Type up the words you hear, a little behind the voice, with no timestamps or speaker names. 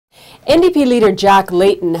NDP leader Jack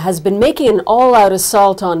Layton has been making an all-out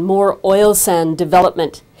assault on more oil sand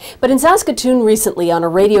development. But in Saskatoon recently on a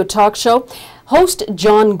radio talk show, host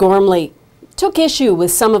John Gormley took issue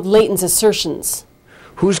with some of Layton's assertions.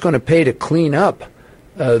 Who's going to pay to clean up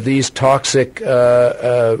these toxic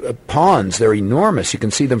ponds? They're enormous. You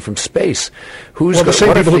can see them from space. Well, the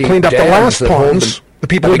same people who cleaned up the last ponds, the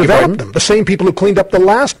people who developed them, the same people who cleaned up the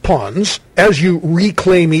last ponds, as you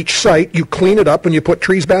reclaim each site, you clean it up and you put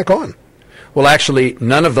trees back on. Well, actually,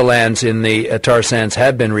 none of the lands in the tar sands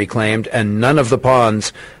have been reclaimed, and none of the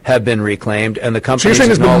ponds have been reclaimed, and the companies So you're saying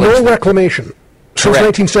there's been no reclamation since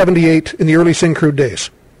 1978 in the early Syncrude days?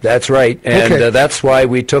 That's right, and that's why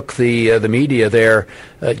we took the media there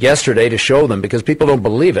yesterday to show them, because people don't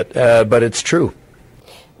believe it, but it's true.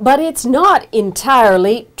 But it's not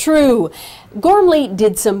entirely true. Gormley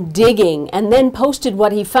did some digging and then posted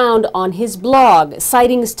what he found on his blog,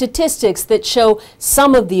 citing statistics that show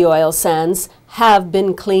some of the oil sands have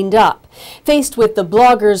been cleaned up. Faced with the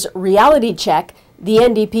blogger's reality check, the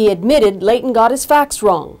NDP admitted Layton got his facts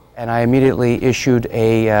wrong. And I immediately issued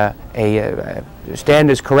a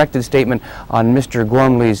stand as corrected statement on Mr.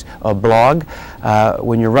 Gormley's blog.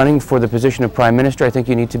 When you're running for the position of Prime Minister, I think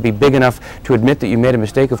you need to be big enough to admit that you made a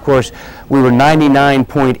mistake. Of course, we were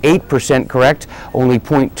 99.8% correct, only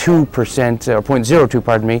 0.2%, or 0.02,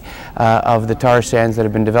 pardon me, of the tar sands that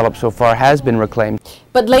have been developed so far has been reclaimed.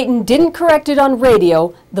 But Layton didn't correct it on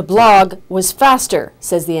radio. The blog was faster,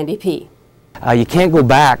 says the NDP. You can't go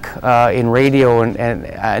back in radio and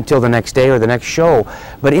until the next day or the next show,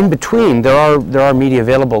 but in between there are media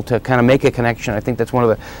available to kind of make a connection. I think that's one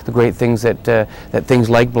of the great things that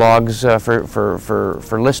things like blogs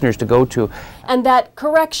for listeners to go to. And that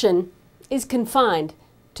correction is confined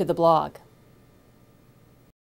to the blog.